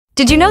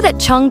Did you know that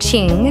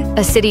Chongqing,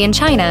 a city in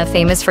China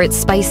famous for its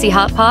spicy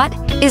hot pot,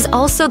 is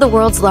also the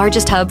world's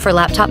largest hub for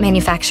laptop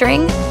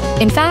manufacturing?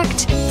 In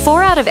fact,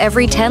 4 out of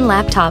every 10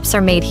 laptops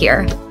are made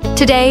here.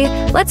 Today,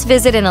 let's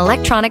visit an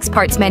electronics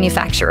parts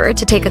manufacturer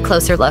to take a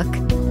closer look.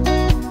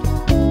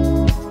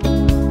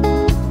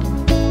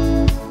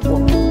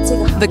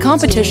 The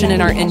competition in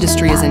our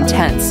industry is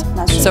intense,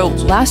 so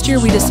last year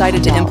we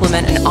decided to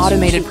implement an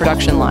automated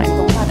production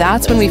line.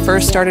 That's when we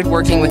first started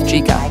working with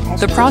JAKA.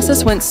 The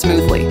process went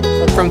smoothly,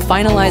 from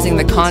finalizing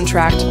the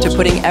contract to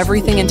putting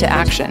everything into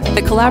action.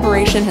 The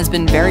collaboration has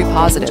been very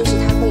positive.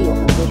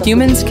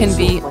 Humans can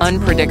be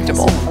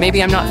unpredictable.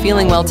 Maybe I'm not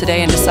feeling well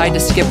today and decide to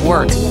skip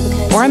work,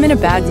 or I'm in a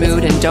bad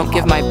mood and don't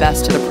give my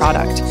best to the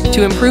product.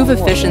 To improve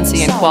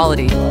efficiency and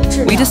quality,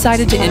 we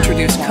decided to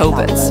introduce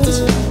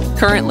cobots.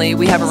 Currently,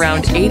 we have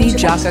around 80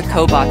 JAKA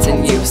cobots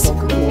in use,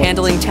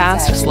 handling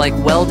tasks like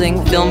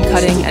welding, film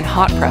cutting, and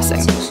hot pressing.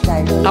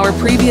 Our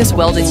previous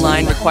welding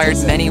line required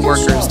many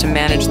workers to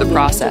manage the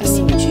process.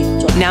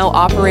 Now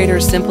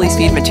operators simply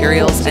feed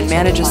materials and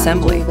manage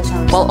assembly,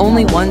 while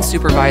only one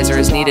supervisor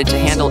is needed to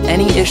handle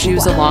any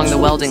issues along the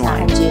welding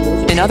line.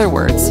 In other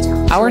words,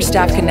 our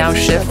staff can now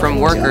shift from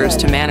workers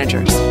to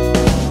managers.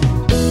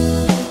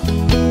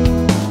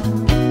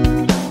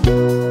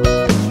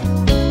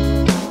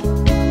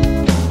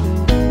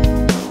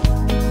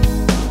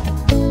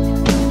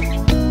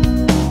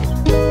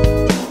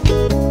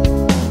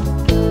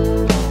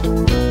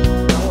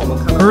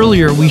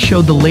 Earlier, we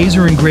showed the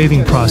laser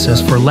engraving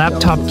process for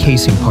laptop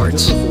casing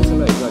parts.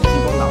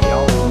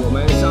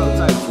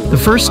 The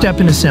first step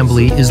in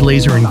assembly is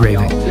laser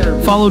engraving,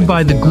 followed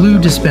by the glue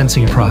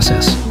dispensing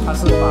process.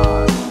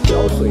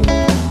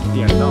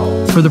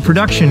 For the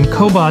production,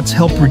 cobots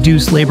help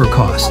reduce labor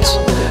costs.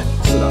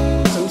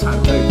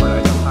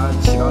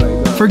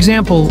 For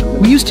example,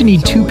 we used to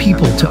need 2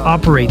 people to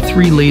operate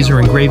 3 laser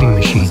engraving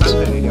machines.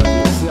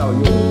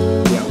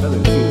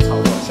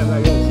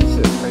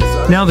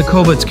 Now the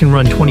cobots can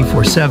run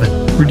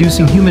 24/7,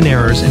 reducing human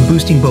errors and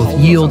boosting both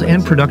yield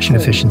and production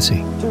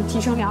efficiency.